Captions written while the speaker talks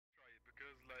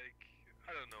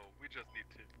just need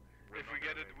to. If we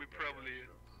get it, we probably...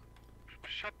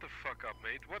 Shut the fuck up,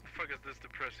 mate. What the fuck is this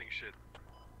depressing shit?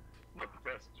 Not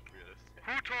depressed, really.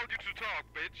 Who told you to talk,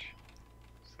 bitch?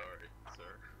 Sorry,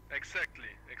 sir.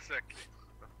 Exactly, exactly.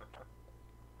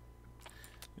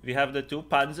 We have the two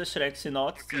Panzer Shreks in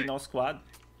our squad.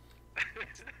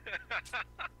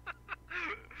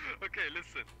 Okay,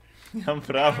 listen. I'm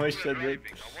proud, I want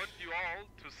you all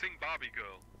to sing Barbie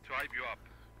Girl to hype you up.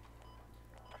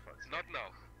 Not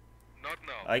now. Not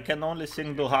now. I can only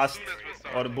sing Du hast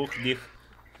or Buch dich.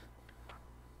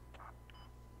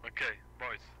 Okay,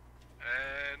 boys.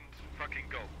 And fucking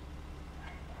go.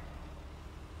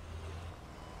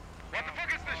 What the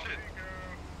fuck is this shit?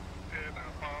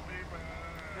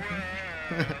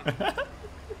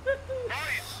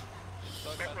 Boys!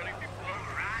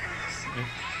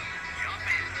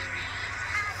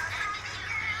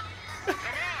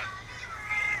 Come on!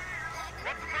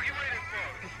 What the fuck are you waiting for?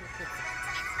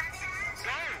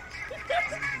 Go!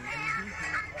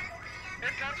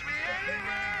 It touch me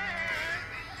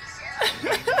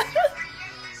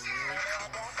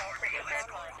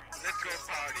Let's go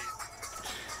party.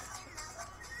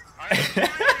 I'm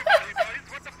everybody, boys.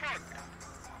 What the fuck?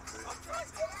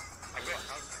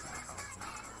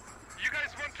 You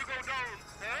guys want to go down,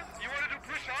 huh? You want to do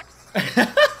push-ups?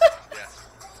 Yes,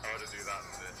 I want to do that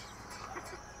in this.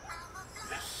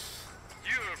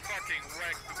 You're a fucking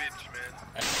whacked bitch, man.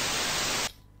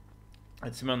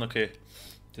 Atsimenu, kai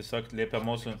tiesiog liepia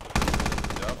mūsų.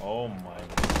 Oh my.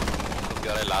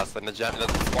 Gerai lesta, net žemė,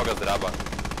 net smogas dreba.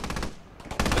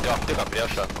 Bet jo aptiko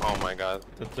priešą, oh my god.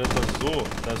 Tas Zu,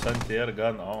 tas anti-air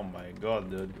gun, oh my god,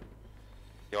 dude.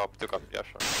 Jo aptiko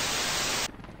priešą.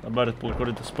 Dabar,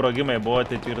 kur sprogimai buvo,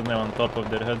 tai tvirtinai on top of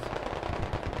their heads.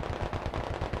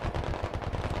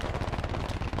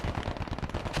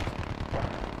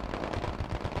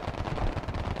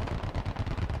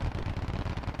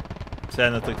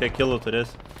 Seniai tokie kilų turės.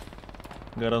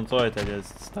 Garantuoju,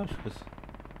 tegės taškus.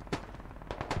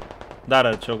 Dar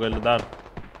arčiau gali, dar.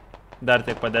 Dar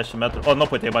tiek pa 10 metrų. O,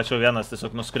 nuputėj, mačiau vienas,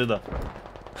 tiesiog nuskrido.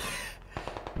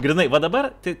 Grinai, va dabar,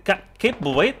 tai kaip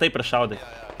buvai, taip ir šaudai.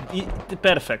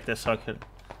 Perfect tiesiog.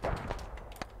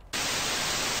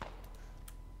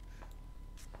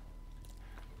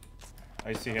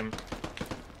 I see him.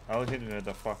 I'll hit him with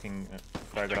the fucking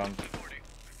frag round.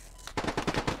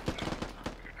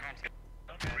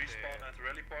 Respawn at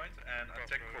rally point and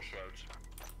attack crossroads.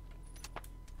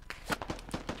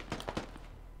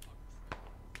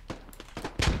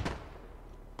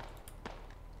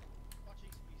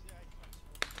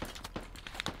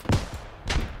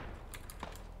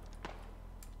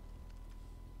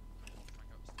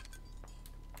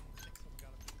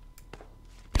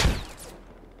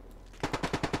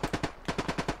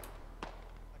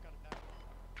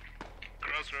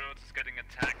 Crossroads is getting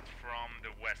attacked from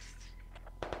the west.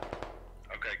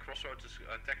 Okay, crossroads is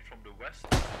attacked from the west.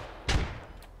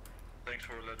 Thanks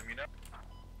for letting me know.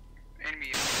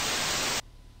 Enemy.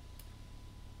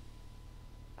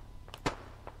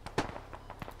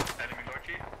 Enemy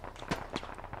lucky.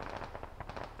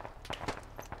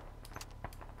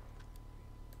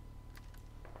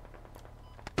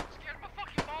 Scared my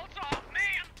fucking balls off,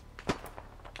 man!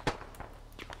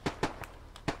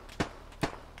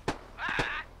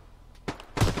 Ah!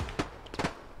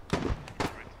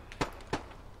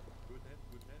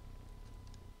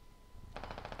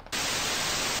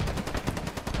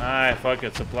 Ai, fuck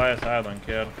it, supplies, I don't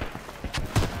care.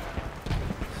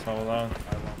 So long.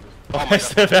 O,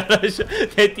 save rašė.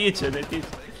 Netyčia,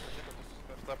 netyčia.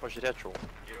 Aš pažiūrėčiau.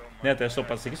 Ne, tai aš jau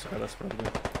pasakysiu, kada sprogdai.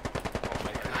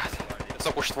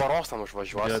 Tiesiog už tvaros tam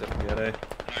užvažiuosi. Gerai.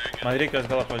 Man reikės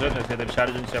gal apvažiuoti, nes jie taip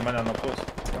šardžinčia mane napus.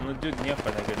 Nu, dude, nieko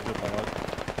negirdžiu palauk.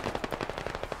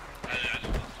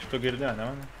 Tu girdėjai, ne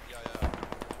mane?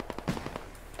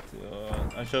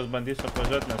 Aš jos bandysiu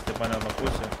apvažiuoti, nes taip mane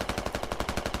napusė.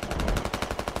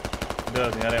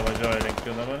 Dude, gerai važiuoju link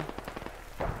jų dabar.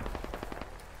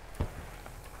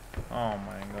 Oh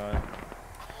my god.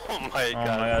 Oh my god. Oh my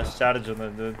god, aš šardžinu,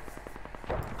 dude.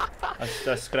 Aš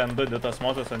skrendu, dude, tas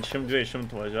motas ant 100-200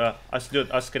 važiuoja. Aš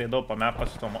skreidau po mepą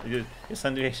su to motas. Jis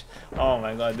ant 200. Oh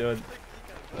my god, dude.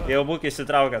 Jau būk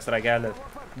įsitraukęs ragelį.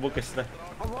 Būk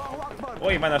įsitraukęs.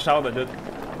 Oi, mane šaudo, dude.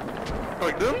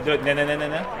 Dude, ne.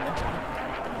 Ne,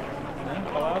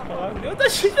 palauk. Dude,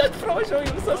 aš net pravažiau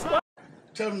į visas va.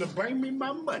 Tell them to bring me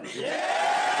my money.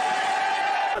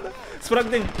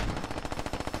 Sprogdink.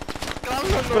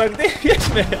 Sprogdink,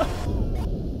 viešmėjo.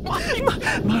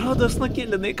 Man rodos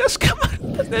nukilinai kažką,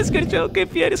 man neskirčiau,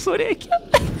 kaip jie surėkė.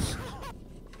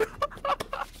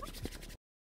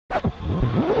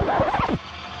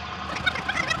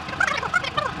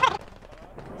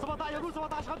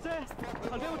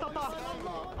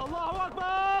 Allahu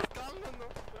Akbar!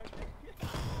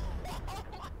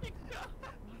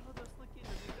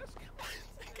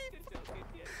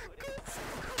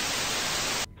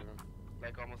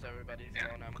 Like almost everybody's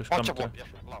gone. Kažkam Čia buvo tai. prieš,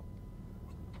 palauk.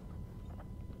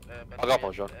 Atgal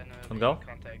pavažiuok. Atgal?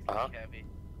 Aha.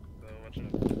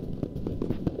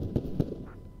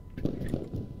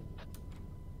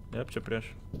 Jep, čia prieš.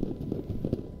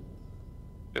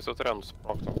 Jis jau turėjo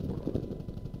nusprogti.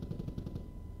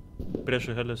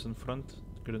 Prieš helis in front,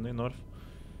 grinai north.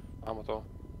 Matau.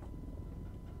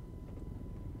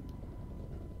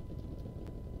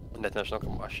 Net nežinau,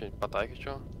 kam aš jį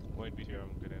pataikyčiau.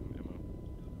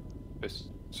 Jis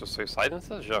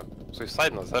suicidintas? Žiūrėk,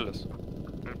 suicidintas helis.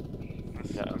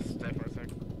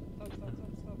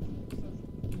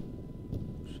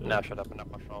 Ne, aš apie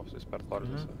nepašausiu, jis per toli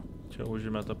visą. Čia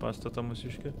užėmė tą pastatą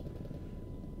mūsiškį.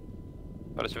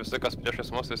 Ar čia visi, kas priešais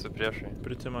mus, visi priešai?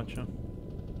 Pritima čia.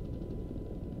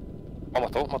 O,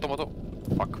 matau.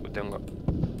 Fuck, dingo.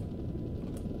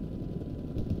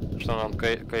 Šitą ant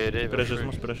kairiai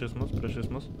viršui. Priešais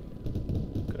mus.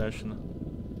 Krešina.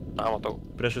 Matau.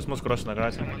 Priešais mus krosina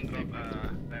gatvę.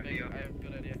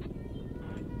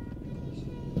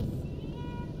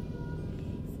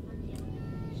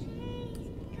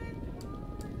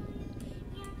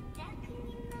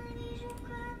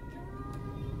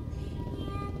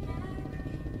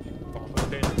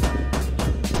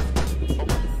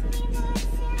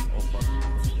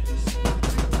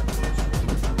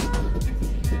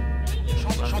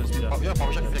 Jo,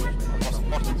 pavažiuok į priekį.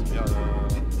 Portins, jo.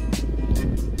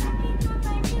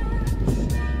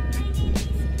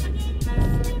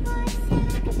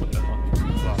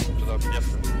 Va, čia dar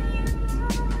priešai.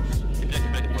 Į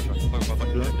priekį, pavažiuok.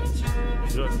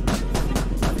 Žiūrėk.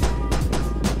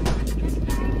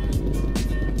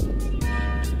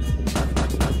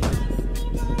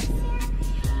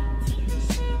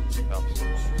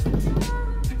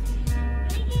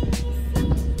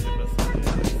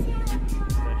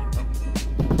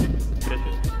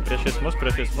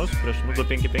 Priešais mus,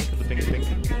 255.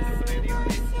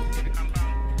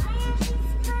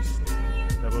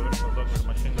 Dabar virš naudok ir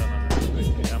mašinganą.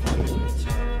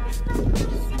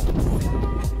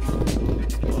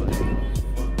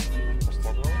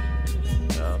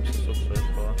 Ja, apsisuksiu iš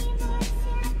pala.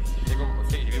 Jeigu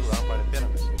kiek gyvybių galim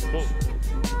parempėrėmis.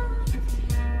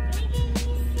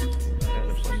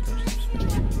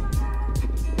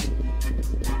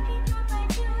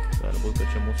 Gali būt, kad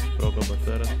čia mūsų sprogo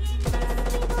bateras.